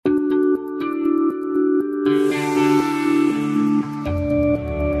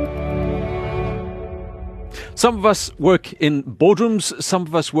Some of us work in boardrooms, some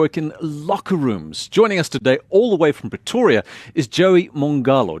of us work in locker rooms. Joining us today, all the way from Pretoria, is Joey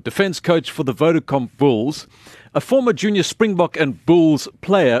Mongalo, defence coach for the Vodacom Bulls. A former junior Springbok and Bulls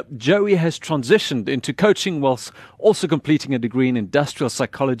player, Joey has transitioned into coaching whilst also completing a degree in industrial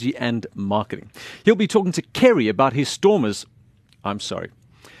psychology and marketing. He'll be talking to Kerry about his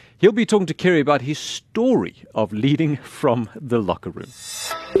He'll be talking to Kerry about his story of leading from the locker room.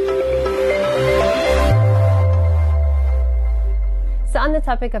 So on the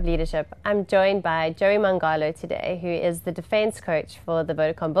topic of leadership, I'm joined by Joey Mongalo today, who is the defence coach for the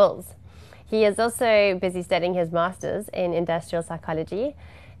Vodacom Bulls. He is also busy studying his master's in industrial psychology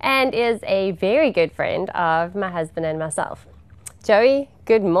and is a very good friend of my husband and myself. Joey,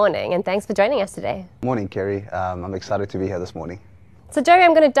 good morning and thanks for joining us today. Morning, Kerry. I'm excited to be here this morning. So Joey,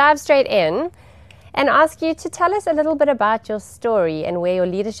 I'm going to dive straight in and ask you to tell us a little bit about your story and where your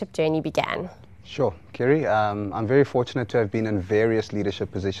leadership journey began. Sure, Kerry. I'm very fortunate to have been in various leadership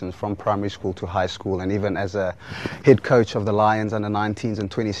positions from primary school to high school, and even as a head coach of the Lions under 19s in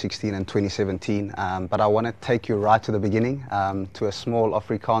 2016 and 2017. But I want to take you right to the beginning, to a small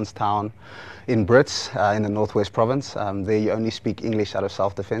Afrikaans town in Brits, in the Northwest Province. There you only speak English out of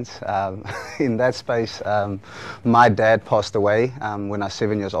self-defense. In that space, my dad passed away when I was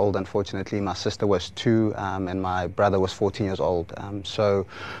 7 years old, unfortunately. My sister was 2 and my brother was 14 years old. So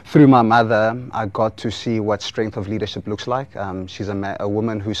through my mother, I got to see what strength of leadership looks like. She's a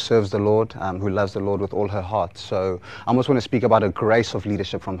woman who serves the Lord, who loves the Lord with all her heart. So I almost want to speak about a grace of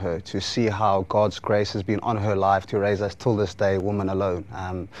leadership from her, to see how God's grace has been on her life to raise us till this day, woman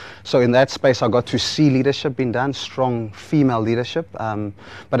alone. So in that space, I got to see leadership being done, strong female leadership.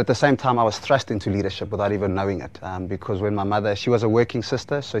 But at the same time, I was thrust into leadership without even knowing it. Because when my mother, she was a working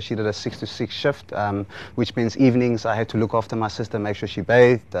sister, so she did a 6 to 6 shift, which means evenings I had to look after my sister, make sure she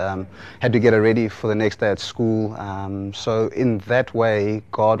bathed, had to get her ready for the next day at school. So in that way,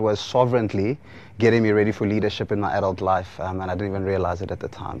 God was sovereignly getting me ready for leadership in my adult life, and I didn't even realize it at the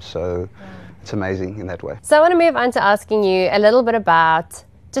time. So it's amazing in that way. So I want to move on to asking you a little bit about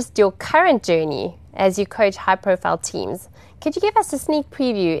just your current journey as you coach high-profile teams. Could you give us a sneak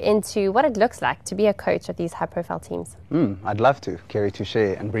preview into what it looks like to be a coach of these high-profile teams? I'd love to, Kerry, to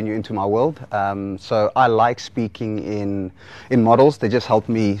share and bring you into my world. So I like speaking in models. They just help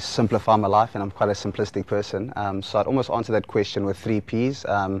me simplify my life, and I'm quite a simplistic person. So I'd almost answer that question with 3 Ps.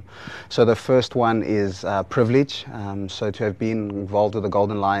 So the first one is privilege. So to have been involved with the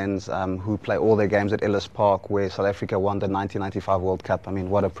Golden Lions, who play all their games at Ellis Park, where South Africa won the 1995 World Cup. I mean,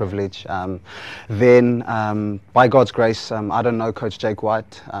 what a privilege. Then, by God's grace, I don't know Coach Jake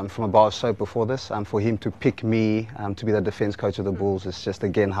White from a bar of soap before this. For him to pick me to be the defense coach of the Bulls is just,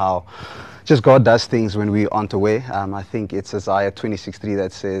 again, how just God does things when we aren't aware. I think it's Isaiah 26:3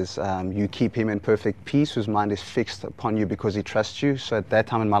 that says, you keep him in perfect peace whose mind is fixed upon you because he trusts you. So at that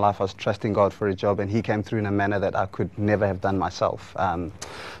time in my life, I was trusting God for a job, and he came through in a manner that I could never have done myself.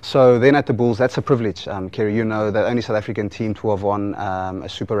 So then at the Bulls, that's a privilege. Kerry, you know, the only South African team to have won a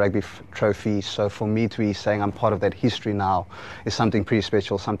Super Rugby trophy. So for me to be saying I'm part of that history now is something pretty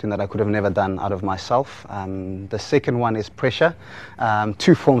special, something that I could have never done out of myself. The second one is pressure.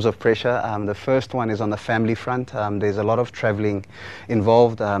 2 forms of pressure. The first one is on the family front. There's a lot of traveling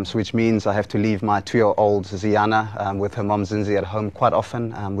involved, so which means I have to leave my 2-year-old Ziana with her mom Zinzi at home quite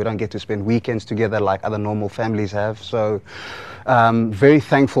often. We don't get to spend weekends together like other normal families have. So very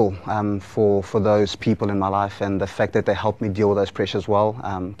thankful for those people in my life, and the fact that they helped me deal with those pressures well.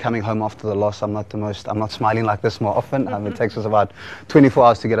 Coming home after the loss, I'm not smiling like this more often. It takes us about 24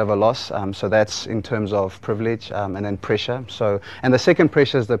 hours to get over a loss. So that's in terms of privilege, and then pressure. And the second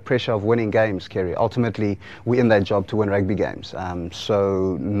pressure is the pressure of winning games, Kerry. Ultimately, we're in that job to win rugby games.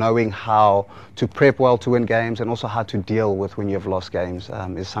 So knowing how to prep well to win games, and also how to deal with when you have lost games,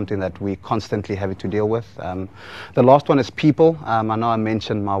 is something that we constantly have to deal with. The last one is people. I know I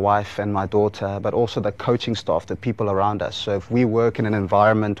mentioned my wife and my daughter, but also the coaching staff, the people around us. So if we work in an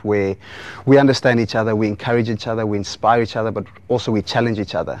environment where we understand each other, we encourage each other, we inspire each other, but also we challenge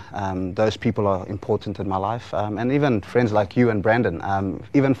each other, those people are important in my life. And even friends like you and Brandon,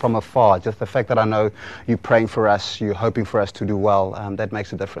 even from afar, just the fact that I know you're praying for us, you're hoping for us to do well, that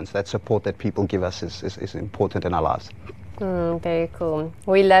makes a difference. That support that people give us is important in our lives. Very cool.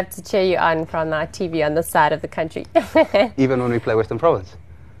 We love to cheer you on from our TV on the side of the country. Even when we play Western Province?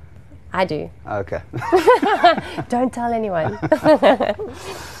 I do. Okay. Don't tell anyone.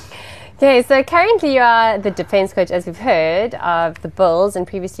 Okay, so currently you are the defence coach, as we've heard, of the Bulls, and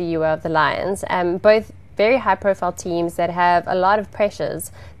previously you were of the Lions. Both very high-profile teams that have a lot of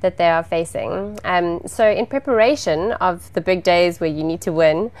pressures that they are facing. So in preparation of the big days where you need to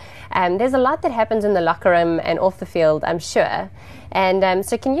win, there's a lot that happens in the locker room and off the field, I'm sure. And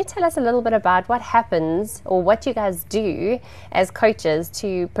so can you tell us a little bit about what happens or what you guys do as coaches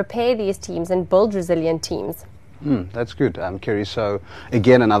to prepare these teams and build resilient teams? That's good, Kerry. So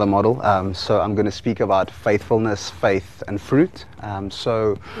again, another model. So I'm going to speak about faithfulness, faith, and fruit.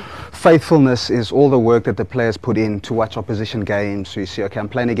 So faithfulness is all the work that the players put in to watch opposition games. So you see, okay, I'm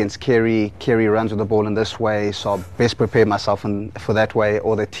playing against Kerry. Kerry runs with the ball in this way, so I'll best prepare myself for that way.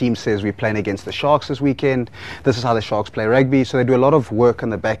 Or the team says we're playing against the Sharks this weekend. This is how the Sharks play rugby. So they do a lot of work on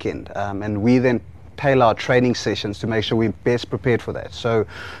the back end, and we then tailor our training sessions to make sure we're best prepared for that. So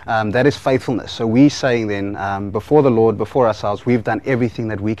that is faithfulness. So we're saying then, before the Lord, before ourselves, we've done everything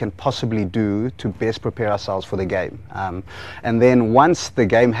that we can possibly do to best prepare ourselves for the game. And then once the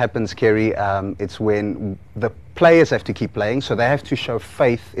game happens, Kerry, it's when the players have to keep playing, so they have to show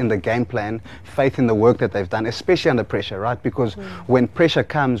faith in the game plan, faith in the work that they've done, especially under pressure, right? Because when pressure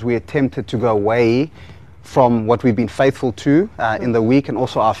comes, we're tempted to go away from what we've been faithful to in the week, and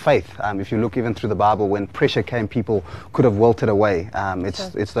also our faith. If you look even through the Bible, when pressure came, people could have wilted away.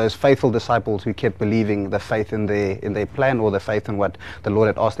 It's those faithful disciples who kept believing the faith in their plan, or the faith in what the Lord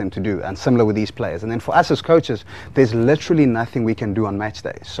had asked them to do, and similar with these players. And then for us as coaches, there's literally nothing we can do on match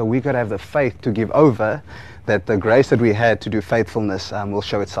day. So we've got to have the faith to give over, that the grace that we had to do faithfulness will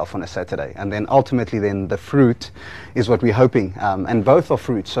show itself on a Saturday. And then ultimately then the fruit is what we're hoping. And both are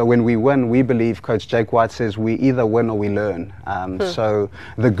fruit. So when we win, we believe, Coach Jake White says, we either win or we learn. So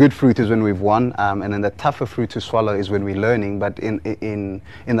the good fruit is when we've won, and then the tougher fruit to swallow is when we're learning. But in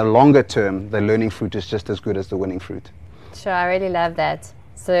the longer term, the learning fruit is just as good as the winning fruit. Sure, I really love that.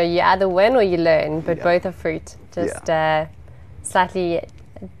 So you either win or you learn, but both are fruit, just slightly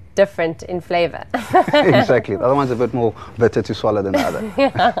different in flavor. Exactly. The other one's a bit more bitter to swallow than the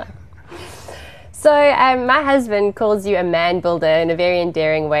other. So my husband calls you a man builder in a very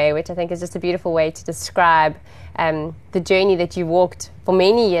endearing way, which I think is just a beautiful way to describe the journey that you walked for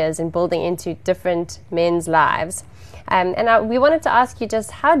many years in building into different men's lives. We wanted to ask you,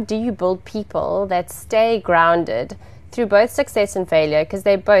 just how do you build people that stay grounded through both success and failure? Because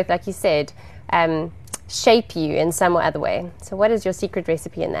they both, like you said, shape you in some or other way. So what is your secret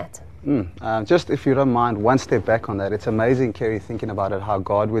recipe in that? Just if you don't mind, one step back on that. It's amazing, Kerry, thinking about it, how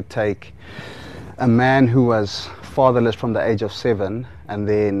God would take a man who was fatherless from the age of 7 and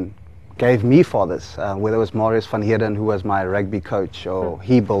then gave me fathers, whether it was Marius van Heerden, who was my rugby coach, or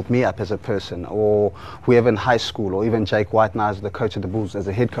he built me up as a person, or whoever in high school, or even Jake White now as the coach of the Bulls, as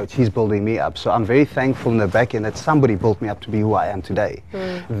a head coach, he's building me up. So I'm very thankful in the back end that somebody built me up to be who I am today.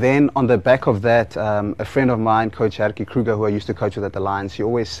 Then on the back of that, a friend of mine, Coach Harky Kruger, who I used to coach with at the Lions, he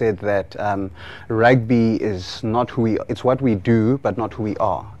always said that rugby is not who we are, it's what we do, but not who we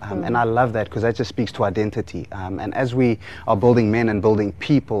are. And I love that, because that just speaks to identity. And as we are building men and building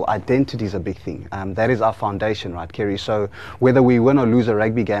people, identity is a big thing. That is our foundation, right, Kerry? So whether we win or lose a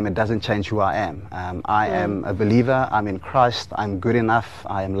rugby game, it doesn't change who I am. I am a believer. I'm in Christ. I'm good enough.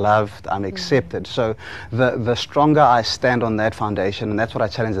 I am loved. I'm accepted. So the stronger I stand on that foundation, and that's what I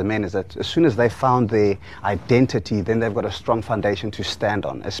challenge the men, is that as soon as they found their identity, then they've got a strong foundation to stand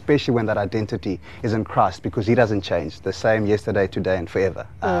on, especially when that identity is in Christ, because he doesn't change, the same yesterday, today, and forever.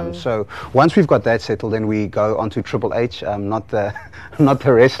 So once we've got that settled, then we go on to Triple H, not the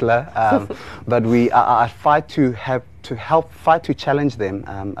wrestler, but I fight to challenge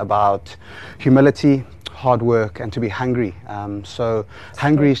them about humility, hard work, and to be hungry. So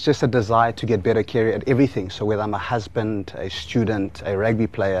hungry is just a desire to get better, Kerry, at everything. So whether I'm a husband, a student, a rugby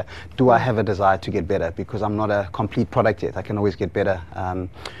player, do I have a desire to get better? Because I'm not a complete product yet. I can always get better.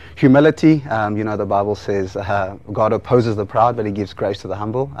 Humility, the Bible says God opposes the proud, but he gives grace to the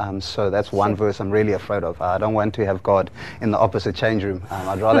humble. So that's one verse I'm really afraid of. I don't want to have God in the opposite change room.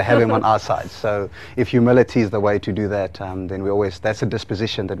 I'd rather have him on our side. So if humility is the way to do that, then that's a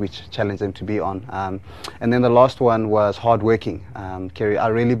disposition that we challenge them to be on. And then the last one was hardworking. Kerry, I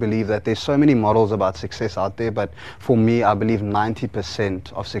really believe that there's so many models about success out there, but for me, I believe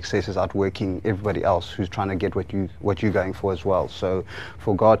 90% of success is outworking everybody else who's trying to get what you're going for as well. So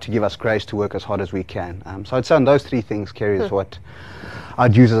for God to give us grace to work as hard as we can. So I'd say on those three things, Kerry, is what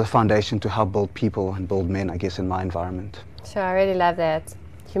I'd use as a foundation to help build people and build men, I guess, in my environment. Sure, I really love that.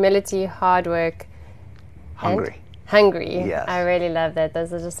 Humility, hard work, hungry. Yes. I really love that.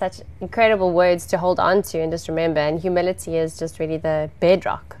 Those are just such incredible words to hold on to and just remember. And humility is just really the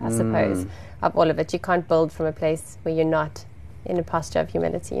bedrock, I suppose, of all of it. You can't build from a place where you're not in a posture of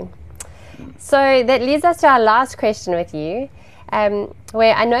humility. So that leads us to our last question with you.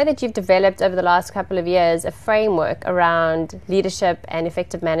 where I know that you've developed over the last couple of years a framework around leadership and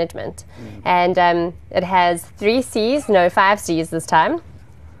effective management. And it has 3 C's, no 5 C's this time.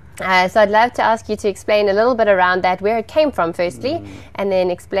 So I'd love to ask you to explain a little bit around that, where it came from firstly, and then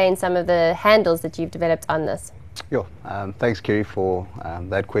explain some of the handles that you've developed on this. Sure. Thanks, Kerry, for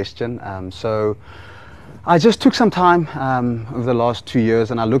that question. So I just took some time over the last 2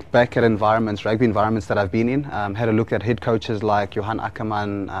 years, and I looked back at environments, rugby environments that I've been in. Had a look at head coaches like Johan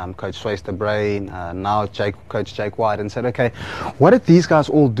Ackerman, Coach Swayze de Bruin, now Coach Jake White, and said, okay, what did these guys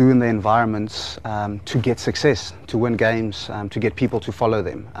all do in their environments to get success, to win games, to get people to follow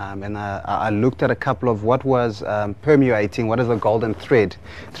them? And I looked at a couple of what was permeating, what is the golden thread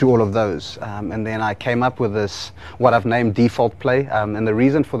through all of those. And then I came up with this, what I've named default play. And the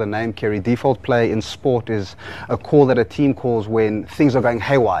reason for the name, Kerry, default play in sport is a call that a team calls when things are going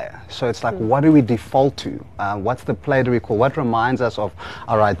haywire. So it's like, what do we default to? What's the play do we call? What reminds us of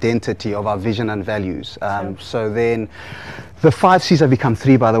our identity, of our vision and values? So then the 5 C's have become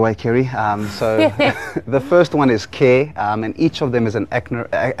 3, by the way, Kerry. So the first one is care, and each of them is an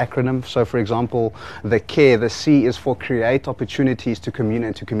acronym. So for example, the care, the C is for create opportunities to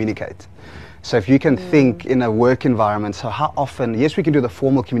communicate. So if you can think in a work environment, so how often, yes, we can do the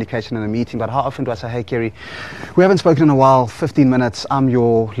formal communication in a meeting, but how often do I say, hey, Kerry, we haven't spoken in a while, 15 minutes,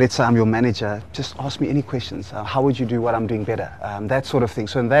 let's say I'm your manager, just ask me any questions. How would you do what I'm doing better? That sort of thing.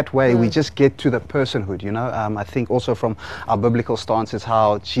 So in that way, we just get to the personhood, you know. I think also from our biblical stance is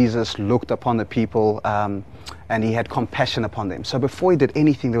how Jesus looked upon the people and he had compassion upon them. So before he did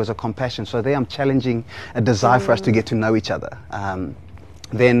anything, there was a compassion. So there I'm challenging a desire for us to get to know each other.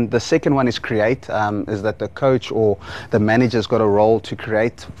 Then the second one is create, is that the coach or the manager's got a role to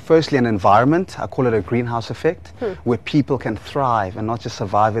create, firstly, an environment. I call it a greenhouse effect, where people can thrive and not just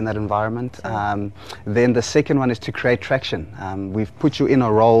survive in that environment. Then the second one is to create traction. We've put you in a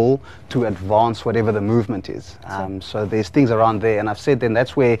role to advance whatever the movement is. So there's things around there. And I've said then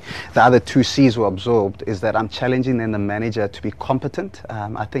that's where the other 2 C's were absorbed, is that I'm challenging then the manager to be competent.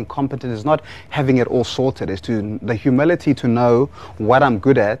 I think competent is not having it all sorted, is to the humility to know what I'm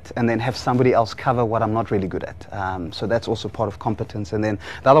good at and then have somebody else cover what I'm not really good at. So that's also part of competence. And then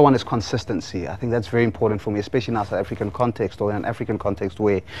the other one is consistency. I think that's very important for me, especially in our South African context or in an African context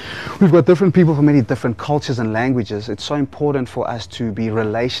where we've got different people from many different cultures and languages. It's so important for us to be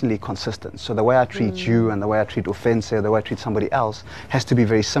relationally consistent. So the way I treat you and the way I treat Offense or the way I treat somebody else has to be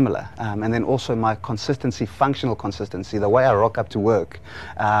very similar. And then also my consistency, functional consistency, the way I rock up to work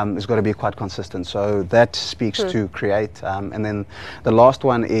has got to be quite consistent. So that speaks to create. And then the last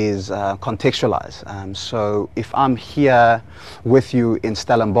one is contextualize. So if I'm here with you in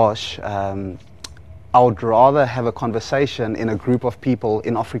Stellenbosch, I would rather have a conversation in a group of people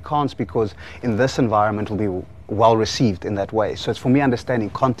in Afrikaans, because in this environment will be well received in that way. So it's for me understanding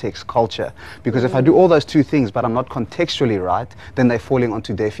context, culture, because if I do all those 2 things but I'm not contextually right, then they're falling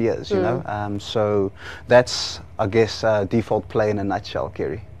onto deaf ears, you know. So that's, I guess, default play in a nutshell,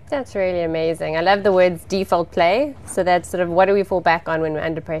 Kerry. That's really amazing. I love the words default play. So that's sort of what do we fall back on when we're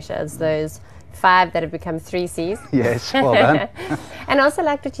under pressure? It's those 5 that have become 3 C's. Yes, well done. And also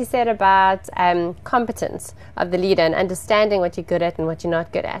like what you said about competence of the leader and understanding what you're good at and what you're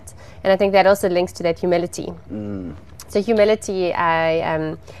not good at. And I think that also links to that humility. So humility,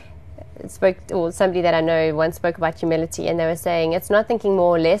 I somebody that I know once spoke about humility, and they were saying it's not thinking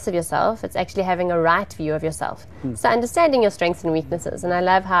more or less of yourself, it's actually having a right view of yourself. So understanding your strengths and weaknesses. And I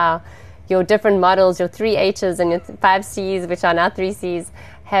love how your different models, your 3 H's and your 5 C's, which are now 3 C's,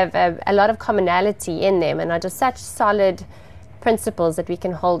 have a lot of commonality in them and are just such solid principles that we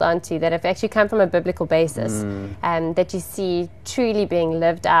can hold on to that have actually come from a biblical basis, and that you see truly being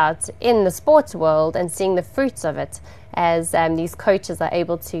lived out in the sports world and seeing the fruits of it as these coaches are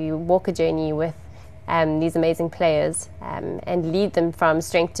able to walk a journey with these amazing players and lead them from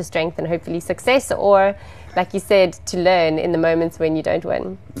strength to strength and hopefully success, or like you said, to learn in the moments when you don't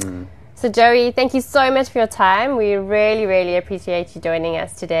win. So Joey, thank you so much for your time. We really, really appreciate you joining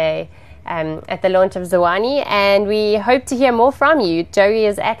us today at the launch of Ziwani, and we hope to hear more from you. Joey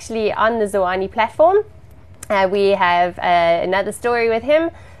is actually on the Ziwani platform. We have another story with him,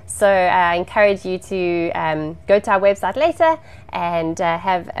 so I encourage you to go to our website later and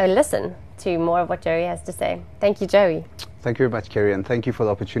have a listen to more of what Joey has to say. Thank you, Joey. Thank you very much, Kerry, and thank you for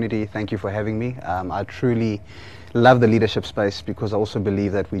the opportunity. Thank you for having me. I truly love the leadership space, because I also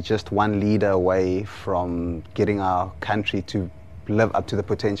believe that we're just one leader away from getting our country to live up to the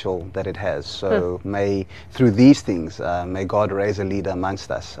potential that it has. So may, through these things, may God raise a leader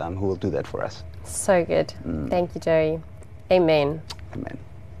amongst us who will do that for us. So good. Thank you, Joey. Amen. Amen.